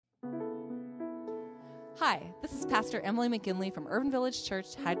Hi, this is Pastor Emily McGinley from Urban Village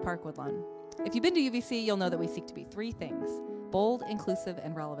Church, Hyde Park, Woodlawn. If you've been to UVC, you'll know that we seek to be three things: bold, inclusive,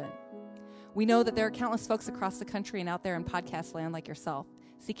 and relevant. We know that there are countless folks across the country and out there in podcast land like yourself,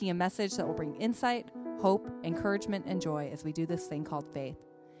 seeking a message that will bring insight, hope, encouragement, and joy as we do this thing called faith.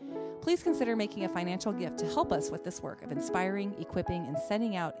 Please consider making a financial gift to help us with this work of inspiring, equipping, and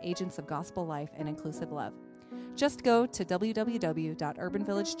sending out agents of gospel life and inclusive love. Just go to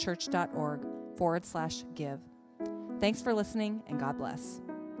www.urbanvillagechurch.org/give. Thanks for listening, and God bless.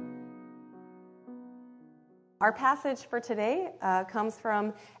 Our passage for today comes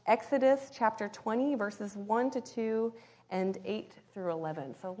from Exodus chapter 20, verses 1 to 2 and 8 through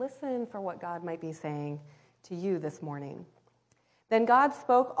 11. So listen for what God might be saying to you this morning. Then God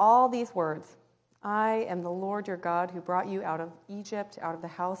spoke all these words: I am the Lord your God who brought you out of Egypt, out of the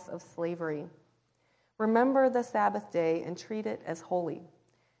house of slavery. Remember the Sabbath day and treat it as holy.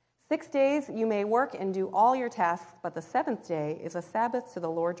 6 days you may work and do all your tasks, but the seventh day is a Sabbath to the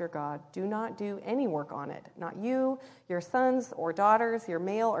Lord your God. Do not do any work on it, not you, your sons or daughters, your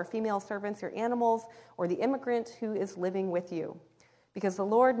male or female servants, your animals, or the immigrant who is living with you. Because the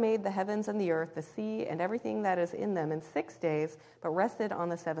Lord made the heavens and the earth, the sea, and everything that is in them in 6 days, but rested on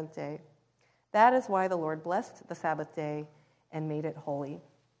the seventh day. That is why the Lord blessed the Sabbath day and made it holy.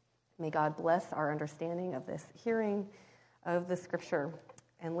 May God bless our understanding of this hearing of the scripture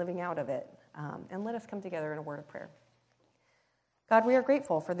and living out of it. And let us come together in a word of prayer. God, we are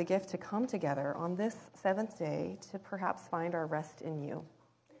grateful for the gift to come together on this seventh day to perhaps find our rest in you.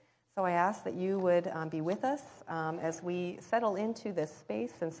 So I ask that you would be with us as we settle into this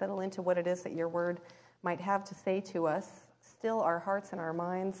space and settle into what it is that your word might have to say to us. Still our hearts and our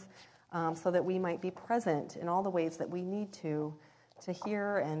minds so that we might be present in all the ways that we need to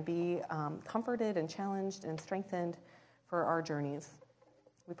hear and be comforted and challenged and strengthened for our journeys.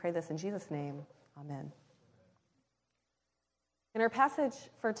 We pray this in Jesus' name. Amen. In our passage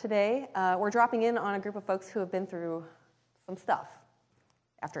for today, we're dropping in on a group of folks who have been through some stuff.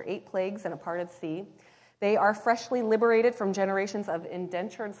 After 8 plagues and a parted sea, they are freshly liberated from generations of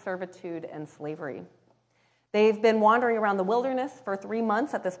indentured servitude and slavery. They've been wandering around the wilderness for 3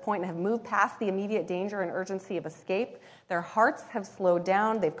 months at this point and have moved past the immediate danger and urgency of escape. Their hearts have slowed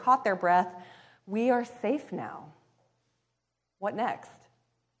down. They've caught their breath. We are safe now. What next?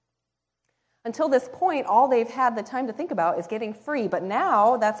 Until this point, all they've had the time to think about is getting free, but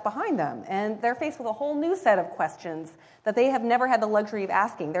now that's behind them, and they're faced with a whole new set of questions that they have never had the luxury of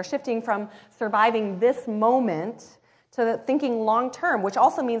asking. They're shifting from surviving this moment to thinking long-term, which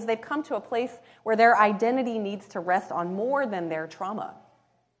also means they've come to a place where their identity needs to rest on more than their trauma.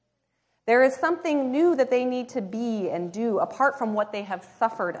 There is something new that they need to be and do apart from what they have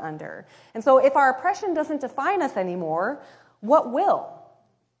suffered under. And so if our oppression doesn't define us anymore, what will?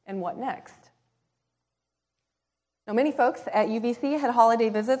 And what next? Now, many folks at UVC had holiday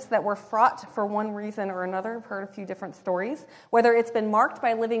visits that were fraught for one reason or another. I've heard a few different stories. Whether it's been marked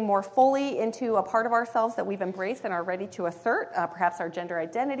by living more fully into a part of ourselves that we've embraced and are ready to assert, perhaps our gender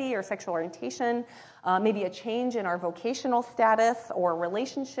identity or sexual orientation, maybe a change in our vocational status or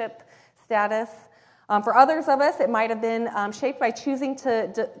relationship status. For others of us, it might have been shaped by choosing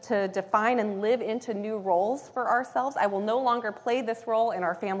to define and live into new roles for ourselves. I will no longer play this role in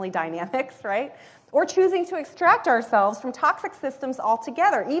our family dynamics, right? Or choosing to extract ourselves from toxic systems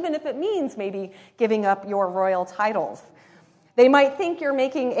altogether, even if it means maybe giving up your royal titles. They might think you're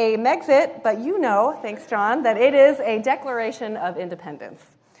making a Megxit, but you know, thanks John, that it is a declaration of independence.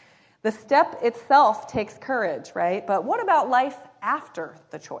 The step itself takes courage, right? But what about life after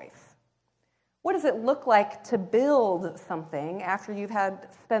the choice? What does it look like to build something after you've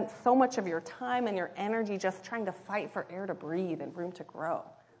spent so much of your time and your energy just trying to fight for air to breathe and room to grow?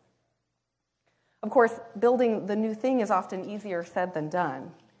 Of course, building the new thing is often easier said than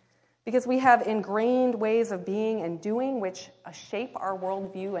done because we have ingrained ways of being and doing which shape our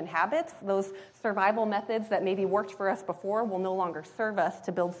worldview and habits. Those survival methods that maybe worked for us before will no longer serve us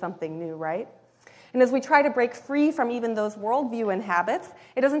to build something new, right? And as we try to break free from even those worldview and habits,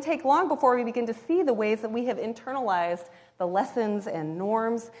 it doesn't take long before we begin to see the ways that we have internalized the lessons and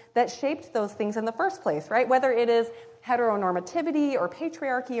norms that shaped those things in the first place, right? Whether it is heteronormativity or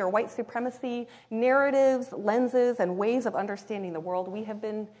patriarchy or white supremacy, narratives, lenses, and ways of understanding the world, we have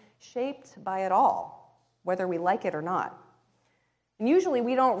been shaped by it all, whether we like it or not. And usually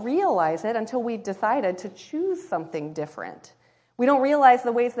we don't realize it until we've decided to choose something different. We don't realize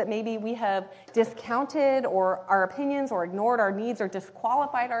the ways that maybe we have discounted or our opinions or ignored our needs or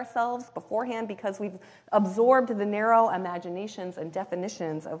disqualified ourselves beforehand because we've absorbed the narrow imaginations and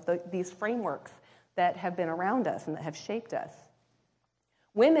definitions of these frameworks that have been around us and that have shaped us.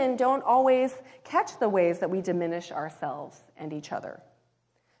 Women don't always catch the ways that we diminish ourselves and each other.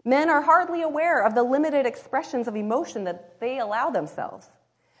 Men are hardly aware of the limited expressions of emotion that they allow themselves.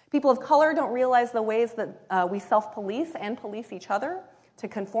 People of color don't realize the ways that we self-police and police each other to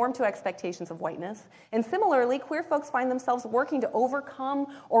conform to expectations of whiteness. And similarly, queer folks find themselves working to overcome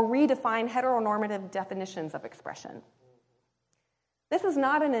or redefine heteronormative definitions of expression. This is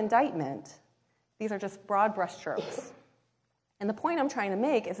not an indictment. These are just broad brushstrokes. And the point I'm trying to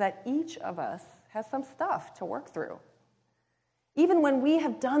make is that each of us has some stuff to work through. Even when we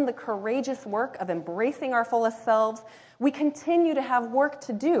have done the courageous work of embracing our fullest selves, we continue to have work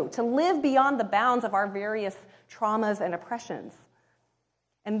to do, to live beyond the bounds of our various traumas and oppressions.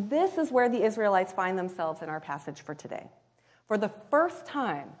 And this is where the Israelites find themselves in our passage for today. For the first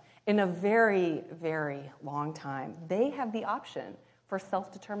time in a very, very long time, they have the option for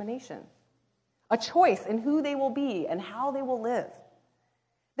self-determination, a choice in who they will be and how they will live.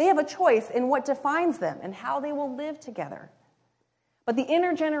 They have a choice in what defines them and how they will live together. But the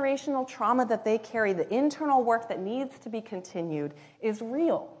intergenerational trauma that they carry, the internal work that needs to be continued, is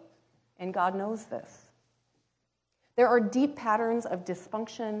real, and God knows this. There are deep patterns of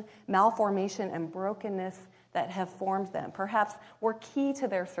dysfunction, malformation, and brokenness that have formed them. Perhaps were key to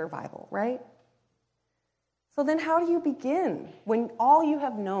their survival, right? So then how do you begin when all you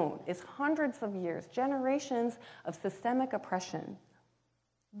have known is hundreds of years, generations of systemic oppression?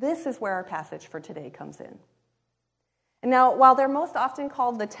 This is where our passage for today comes in. And now, while they're most often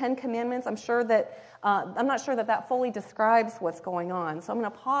called the Ten Commandments, I'm not sure that fully describes what's going on. So I'm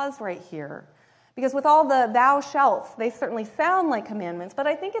going to pause right here. Because with all the thou shalts, they certainly sound like commandments, but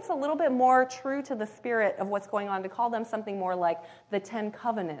I think it's a little bit more true to the spirit of what's going on to call them something more like the 10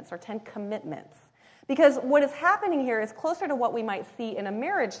 Covenants or 10 Commitments. Because what is happening here is closer to what we might see in a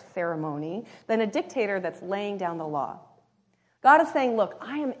marriage ceremony than a dictator that's laying down the law. God is saying, look,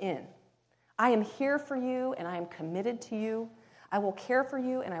 I am in. I am here for you, and I am committed to you. I will care for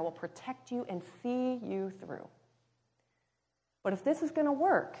you, and I will protect you and see you through. But if this is going to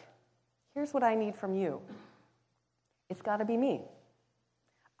work, here's what I need from you. It's got to be me.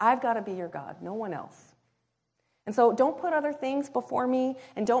 I've got to be your God, no one else. And so don't put other things before me,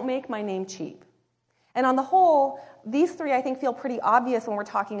 and don't make my name cheap. And on the whole, these three, I think, feel pretty obvious when we're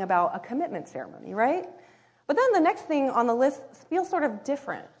talking about a commitment ceremony, right? But then the next thing on the list feels sort of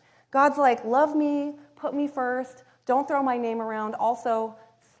different. God's like, love me, put me first, don't throw my name around, also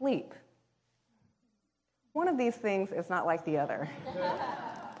sleep. One of these things is not like the other.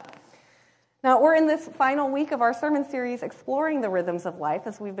 Now, we're in this final week of our sermon series exploring the rhythms of life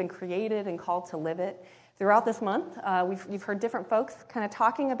as we've been created and called to live it. Throughout this month, you've heard different folks kind of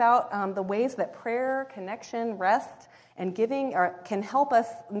talking about the ways that prayer, connection, rest, and giving can help us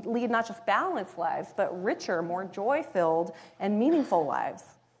lead not just balanced lives, but richer, more joy-filled, and meaningful lives.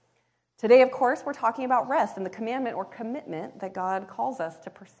 Today, of course, we're talking about rest and the commandment or commitment that God calls us to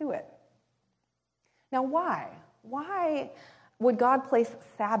pursue it. Now, why? Why would God place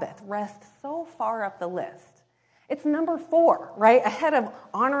Sabbath, rest, so far up the list? It's number 4, right? Ahead of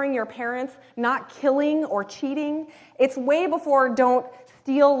honoring your parents, not killing or cheating. It's way before don't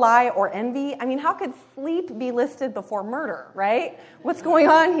steal, lie, or envy. I mean, how could sleep be listed before murder, right? What's going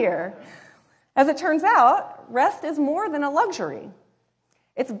on here? As it turns out, rest is more than a luxury.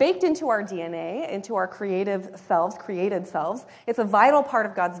 It's baked into our DNA, into our created selves. It's a vital part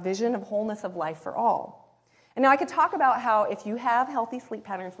of God's vision of wholeness of life for all. And now I could talk about how if you have healthy sleep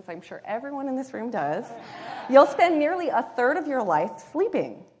patterns, which I'm sure everyone in this room does, you'll spend nearly a third of your life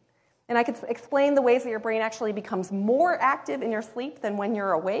sleeping. And I could explain the ways that your brain actually becomes more active in your sleep than when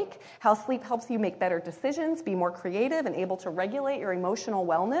you're awake, how sleep helps you make better decisions, be more creative, and able to regulate your emotional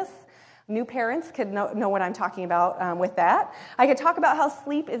wellness. New parents could know what I'm talking about with that. I could talk about how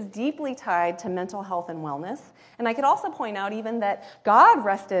sleep is deeply tied to mental health and wellness. And I could also point out even that God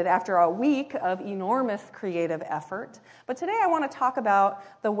rested after a week of enormous creative effort. But today I want to talk about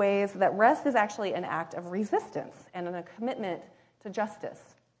the ways that rest is actually an act of resistance and a commitment to justice.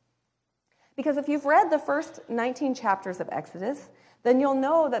 Because if you've read the first 19 chapters of Exodus, then you'll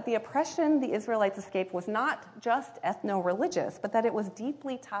know that the oppression the Israelites escaped was not just ethno-religious, but that it was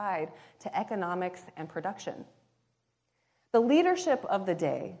deeply tied to economics and production. The leadership of the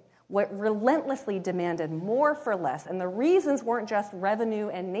day relentlessly demanded more for less, and the reasons weren't just revenue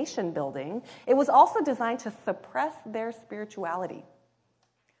and nation building. It was also designed to suppress their spirituality.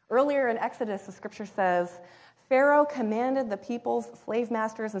 Earlier in Exodus, the scripture says, Pharaoh commanded the people's slave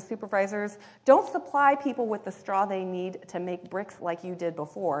masters and supervisors, don't supply people with the straw they need to make bricks like you did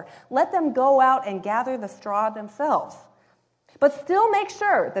before. Let them go out and gather the straw themselves. But still make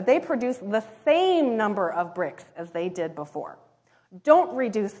sure that they produce the same number of bricks as they did before. Don't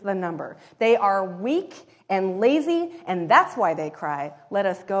reduce the number. They are weak and lazy, and that's why they cry, "Let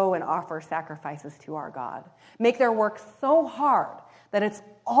us go and offer sacrifices to our God." Make their work so hard that it's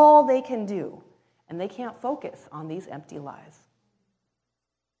all they can do, and they can't focus on these empty lies.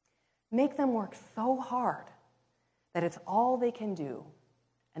 Make them work so hard that it's all they can do,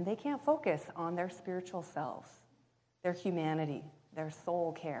 and they can't focus on their spiritual selves, their humanity, their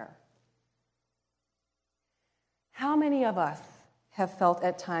soul care. How many of us have felt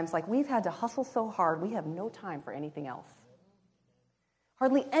at times like we've had to hustle so hard we have no time for anything else?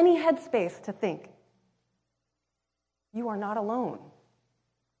 Hardly any headspace to think. You are not alone.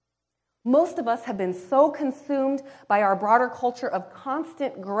 Most of us have been so consumed by our broader culture of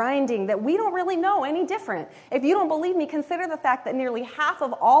constant grinding that we don't really know any different. If you don't believe me, consider the fact that nearly half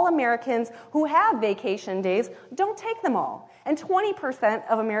of all Americans who have vacation days don't take them all. And 20%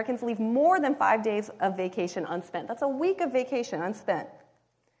 of Americans leave more than 5 days of vacation unspent. That's a week of vacation unspent.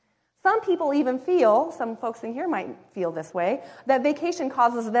 Some people even feel, some folks in here might feel this way, that vacation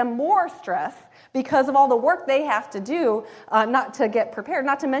causes them more stress because of all the work they have to do not to get prepared,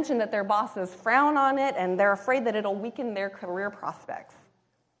 not to mention that their bosses frown on it and they're afraid that it'll weaken their career prospects.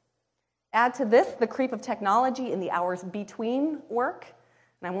 Add to this the creep of technology in the hours between work,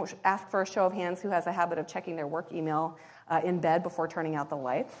 and I won't ask for a show of hands who has a habit of checking their work email in bed before turning out the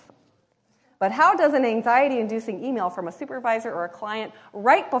lights. But how does an anxiety-inducing email from a supervisor or a client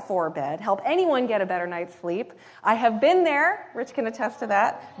right before bed help anyone get a better night's sleep? I have been there. Rich can attest to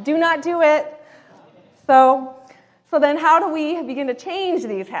that. Do not do it. So then how do we begin to change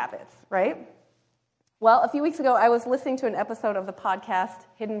these habits, right? Well, a few weeks ago, I was listening to an episode of the podcast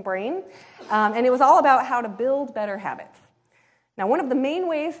Hidden Brain, and it was all about how to build better habits. Now, one of the main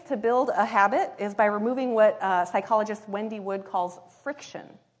ways to build a habit is by removing what psychologist Wendy Wood calls friction.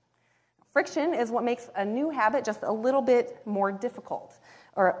 Friction is what makes a new habit just a little bit more difficult,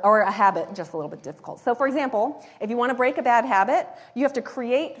 or a habit just a little bit difficult. So, for example, if you want to break a bad habit, you have to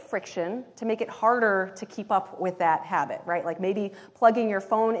create friction to make it harder to keep up with that habit, right? Like maybe plugging your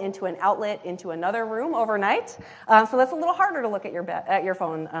phone into an outlet into another room overnight. So that's a little harder to look at your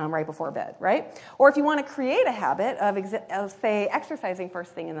phone right before bed, right? Or if you want to create a habit of say, exercising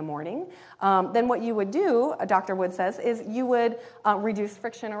first thing in the morning, then what you would do, Dr. Wood says, is you would reduce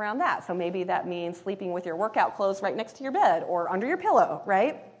friction around that. So maybe that means sleeping with your workout clothes right next to your bed or under your pillow, right?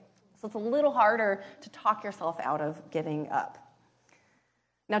 So it's a little harder to talk yourself out of getting up.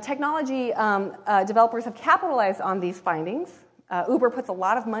 Now, technology developers have capitalized on these findings. Uber puts a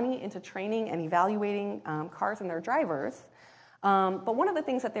lot of money into training and evaluating cars and their drivers. But one of the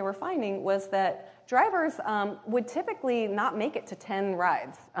things that they were finding was that drivers would typically not make it to 10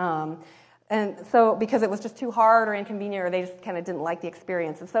 rides. And so because it was just too hard or inconvenient or they just kind of didn't like the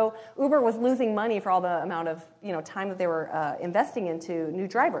experience. And so Uber was losing money for all the amount of time that they were investing into new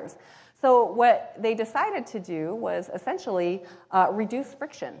drivers. So what they decided to do was essentially reduce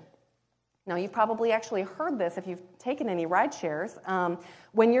friction. Now, you've probably actually heard this if you've taken any ride shares.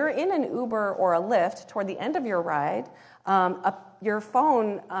 When you're in an Uber or a Lyft, toward the end of your ride, your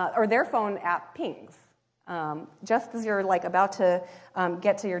phone or their phone app pings. Just as you're about to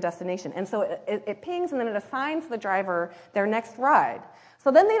get to your destination. And so it pings and then it assigns the driver their next ride. So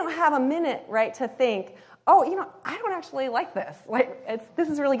then they don't have a minute, right, to think, oh, I don't actually like this. This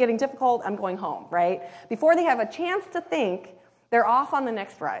is really getting difficult. I'm going home, right? Before they have a chance to think, they're off on the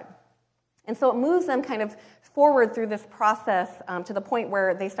next ride. And so it moves them kind of forward through this process to the point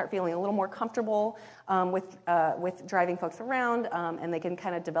where they start feeling a little more comfortable with driving folks around, and they can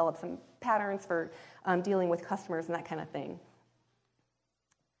kind of develop some patterns for dealing with customers and that kind of thing.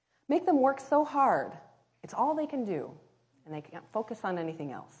 Make them work so hard. It's all they can do, and they can't focus on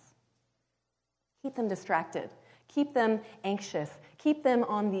anything else. Keep them distracted. Keep them anxious. Keep them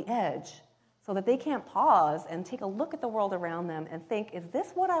on the edge so that they can't pause and take a look at the world around them and think, is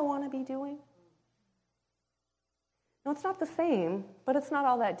this what I want to be doing? No, it's not the same, but it's not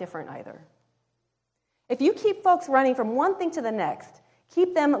all that different either. If you keep folks running from one thing to the next,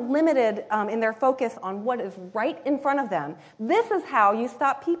 keep them limited in their focus on what is right in front of them, this is how you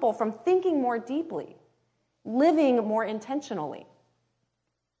stop people from thinking more deeply, living more intentionally.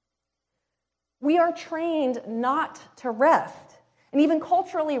 We are trained not to rest. And even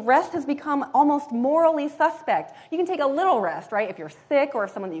culturally, rest has become almost morally suspect. You can take a little rest, right, if you're sick or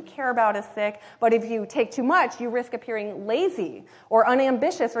if someone that you care about is sick. But if you take too much, you risk appearing lazy or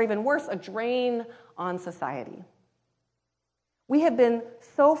unambitious or even worse, a drain on society. We have been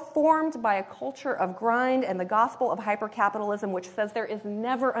so formed by a culture of grind and the gospel of hypercapitalism, which says there is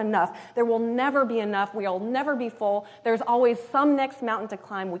never enough. There will never be enough. We'll never be full. There's always some next mountain to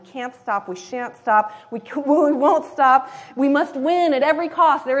climb. We can't stop. We shan't stop. We won't stop. We must win at every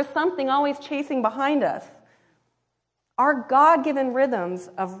cost. There is something always chasing behind us. Our God-given rhythms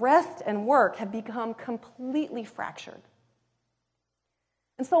of rest and work have become completely fractured.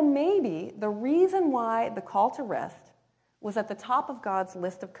 And so maybe the reason why the call to rest was at the top of God's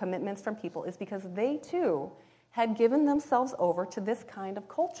list of commitments from people is because they too had given themselves over to this kind of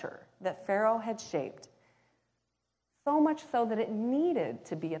culture that Pharaoh had shaped. So much so that it needed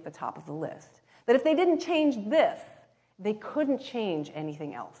to be at the top of the list. That if they didn't change this, they couldn't change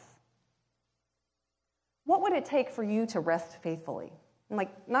anything else. What would it take for you to rest faithfully? And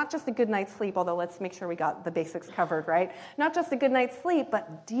not just a good night's sleep, although let's make sure we got the basics covered, right? Not just a good night's sleep,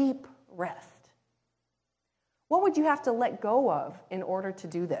 but deep rest. What would you have to let go of in order to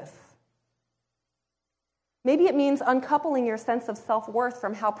do this? Maybe it means uncoupling your sense of self-worth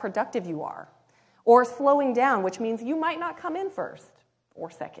from how productive you are, or slowing down, which means you might not come in first or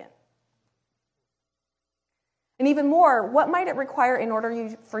second. And even more, what might it require in order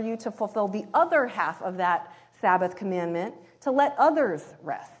for you to fulfill the other half of that Sabbath commandment, to let others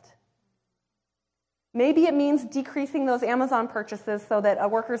rest? Maybe it means decreasing those Amazon purchases so that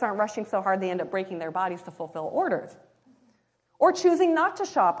workers aren't rushing so hard they end up breaking their bodies to fulfill orders. Or choosing not to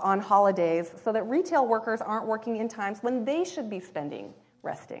shop on holidays so that retail workers aren't working in times when they should be spending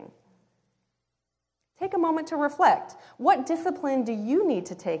resting. Take a moment to reflect. What discipline do you need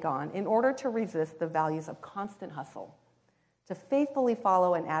to take on in order to resist the values of constant hustle, to faithfully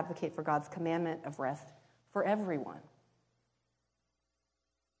follow and advocate for God's commandment of rest for everyone?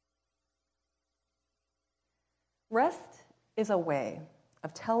 Rest is a way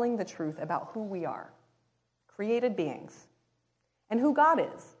of telling the truth about who we are, created beings, and who God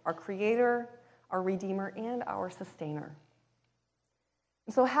is, our creator, our redeemer, and our sustainer.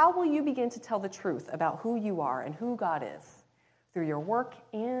 And so how will you begin to tell the truth about who you are and who God is? Through your work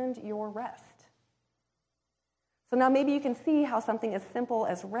and your rest. So now maybe you can see how something as simple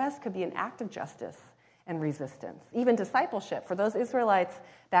as rest could be an act of justice and resistance, even discipleship for those Israelites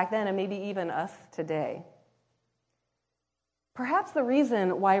back then and maybe even us today. Perhaps the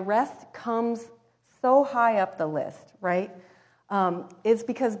reason why rest comes so high up the list, right, is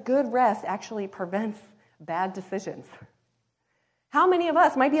because good rest actually prevents bad decisions. How many of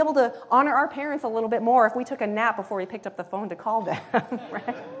us might be able to honor our parents a little bit more if we took a nap before we picked up the phone to call them,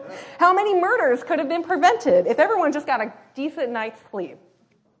 right? How many murders could have been prevented if everyone just got a decent night's sleep?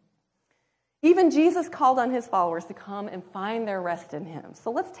 Even Jesus called on his followers to come and find their rest in him. So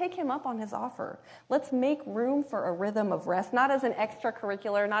let's take him up on his offer. Let's make room for a rhythm of rest, not as an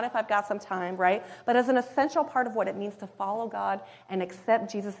extracurricular, not if I've got some time, right? But as an essential part of what it means to follow God and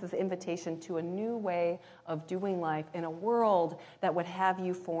accept Jesus' invitation to a new way of doing life in a world that would have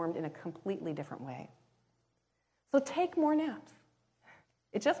you formed in a completely different way. So take more naps.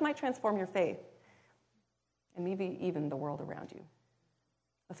 It just might transform your faith and maybe even the world around you.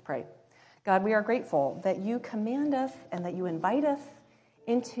 Let's pray. God, we are grateful that you command us and that you invite us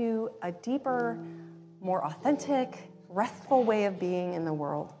into a deeper, more authentic, restful way of being in the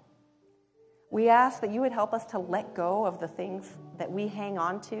world. We ask that you would help us to let go of the things that we hang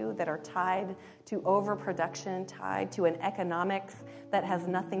on to that are tied to overproduction, tied to an economics that has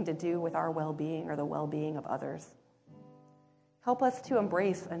nothing to do with our well-being or the well-being of others. Help us to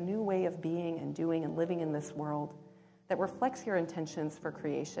embrace a new way of being and doing and living in this world that reflects your intentions for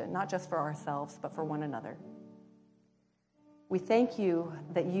creation, not just for ourselves, but for one another. We thank you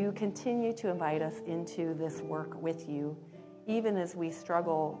that you continue to invite us into this work with you, even as we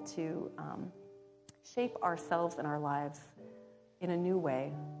struggle to shape ourselves and our lives in a new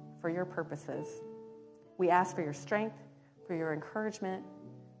way for your purposes. We ask for your strength, for your encouragement,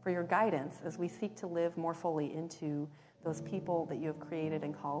 for your guidance as we seek to live more fully into those people that you have created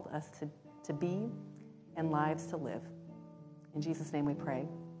and called us to be and lives to live. In Jesus' name we pray.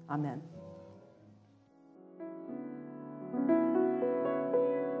 Amen.